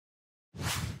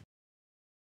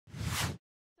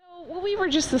What we were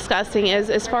just discussing is,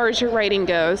 as far as your writing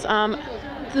goes,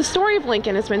 the story of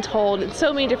Lincoln has been told in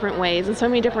so many different ways and so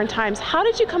many different times. How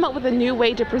did you come up with a new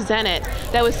way to present it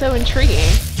that was so intriguing?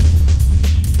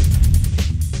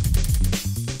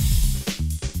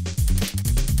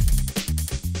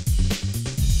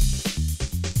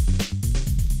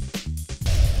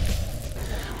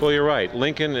 Well, you're right.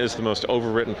 Lincoln is the most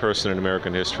overwritten person in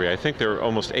American history. I think there are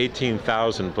almost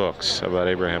 18,000 books about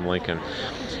Abraham Lincoln.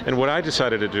 And what I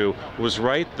decided to do was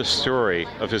write the story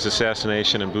of his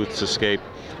assassination and Booth's escape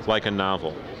like a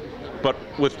novel, but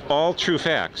with all true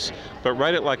facts. But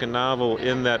write it like a novel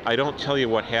in that I don't tell you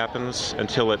what happens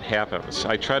until it happens.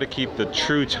 I try to keep the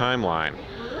true timeline,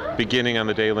 beginning on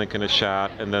the day Lincoln is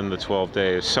shot and then the 12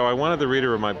 days. So I wanted the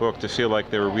reader of my book to feel like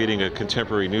they were reading a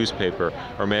contemporary newspaper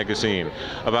or magazine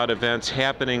about events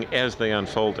happening as they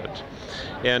unfolded.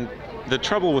 And the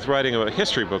trouble with writing a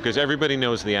history book is everybody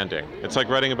knows the ending. It's like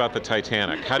writing about the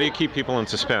Titanic. How do you keep people in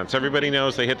suspense? Everybody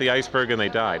knows they hit the iceberg and they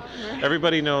died.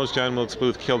 Everybody knows John Wilkes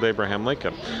Booth killed Abraham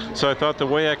Lincoln. So I thought the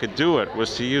way I could do it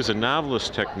was to use a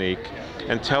novelist technique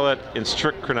and tell it in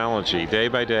strict chronology, day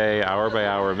by day, hour by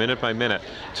hour, minute by minute,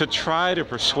 to try to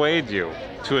persuade you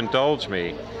to indulge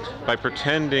me by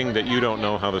pretending that you don't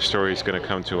know how the story is going to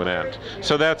come to an end.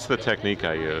 So that's the technique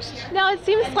I used. Now, it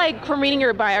seems like from reading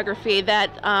your biography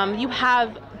that you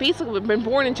have basically been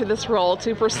born into this role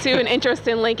to pursue an interest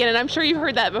in Lincoln, and I'm sure you've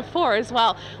heard that before as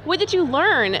well. What did you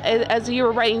learn as you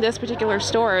were writing this particular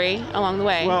story along the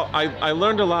way? Well, I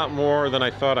learned a lot more than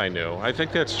I thought I knew. I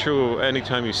think that's true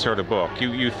anytime you start a book.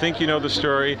 You think you know the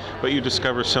story, but you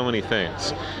discover so many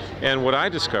things. And what I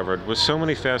discovered was so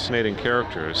many fascinating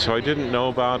characters, so I didn't know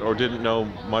about or didn't know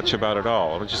much about at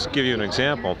all. I'll just give you an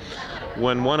example.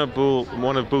 When one of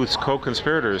Booth's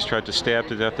co-conspirators tried to stab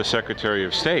to death the Secretary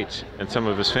of State and some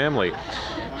of his family,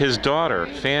 his daughter,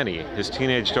 Fanny, his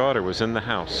teenage daughter, was in the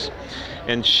house.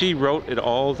 And she wrote it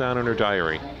all down in her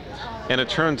diary. And it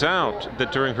turns out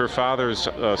that during her father's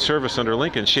service under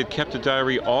Lincoln, she had kept a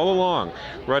diary all along,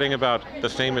 writing about the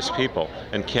famous people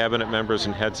and cabinet members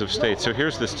and heads of state. So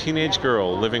here's this teenage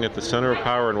girl living at the center of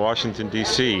power in Washington,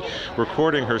 D.C.,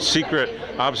 recording her secret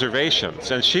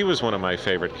observations. And she was one of my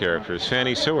favorite characters,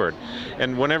 Fanny Seward.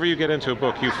 And whenever you get into a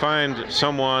book, you find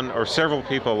someone or several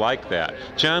people like that.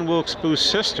 John Wilkes Booth's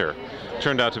sister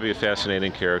turned out to be a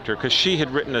fascinating character because she had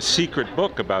written a secret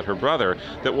book about her brother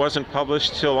that wasn't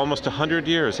published till almost 100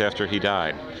 years after he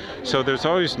died. So there's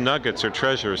always nuggets or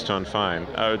treasures to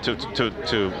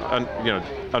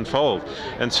unfold.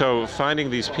 And so finding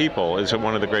these people is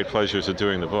one of the great pleasures of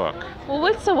doing the book. Well,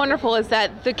 what's so wonderful is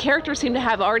that the characters seem to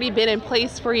have already been in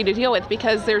place for you to deal with,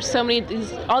 because there's so many,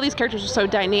 all these characters are so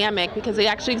dynamic because they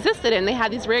actually existed and they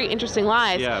had these very interesting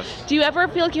lives. Yes. Do you ever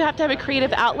feel like you have to have a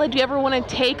creative outlet? Do you ever want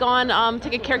to take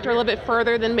a character a little bit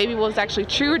further than maybe was actually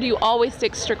true, or do you always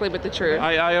stick strictly with the truth?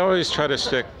 I always try to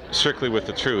stick strictly with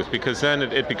the truth, because then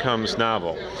it becomes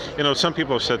novel. You know, some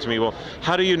people have said to me, well,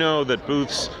 how do you know that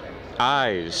Booth's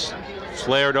eyes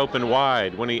flared open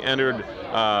wide when he entered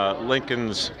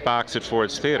Lincoln's box at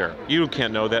Ford's Theater? You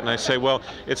can't know that. And I say, well,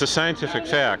 it's a scientific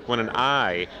fact. When an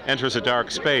eye enters a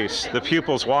dark space, the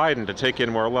pupils widen to take in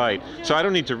more light. So I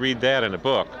don't need to read that in a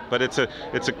book, but it's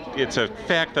a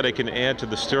fact that I can add to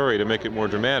the story to make it more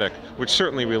dramatic, which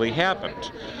certainly really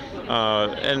happened.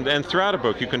 And throughout a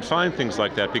book you can find things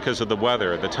like that because of the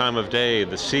weather, the time of day,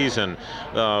 the season,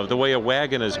 the way a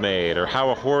wagon is made, or how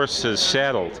a horse is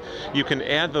saddled. You can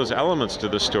add those elements to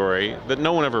the story that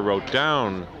no one ever wrote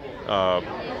down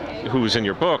who's in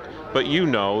your book, but you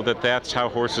know that that's how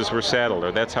horses were saddled,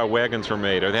 or that's how wagons were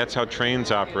made, or that's how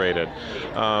trains operated.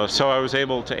 So I was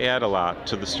able to add a lot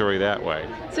to the story that way.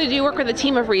 So do you work with a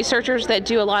team of researchers that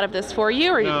do a lot of this for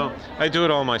you? Or no, I do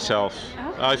it all myself.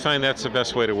 I find that's the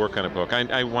best way to work on a book.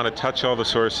 I want to touch all the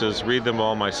sources, read them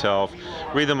all myself,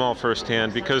 read them all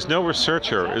firsthand, because no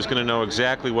researcher is going to know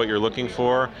exactly what you're looking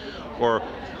for or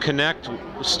connect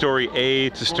story A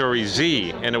to story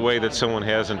Z in a way that someone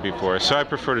hasn't before. So I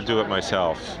prefer to do it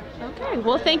myself. Okay.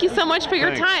 Well, thank you so much for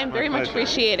your time. Very much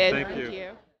appreciated. Thank you.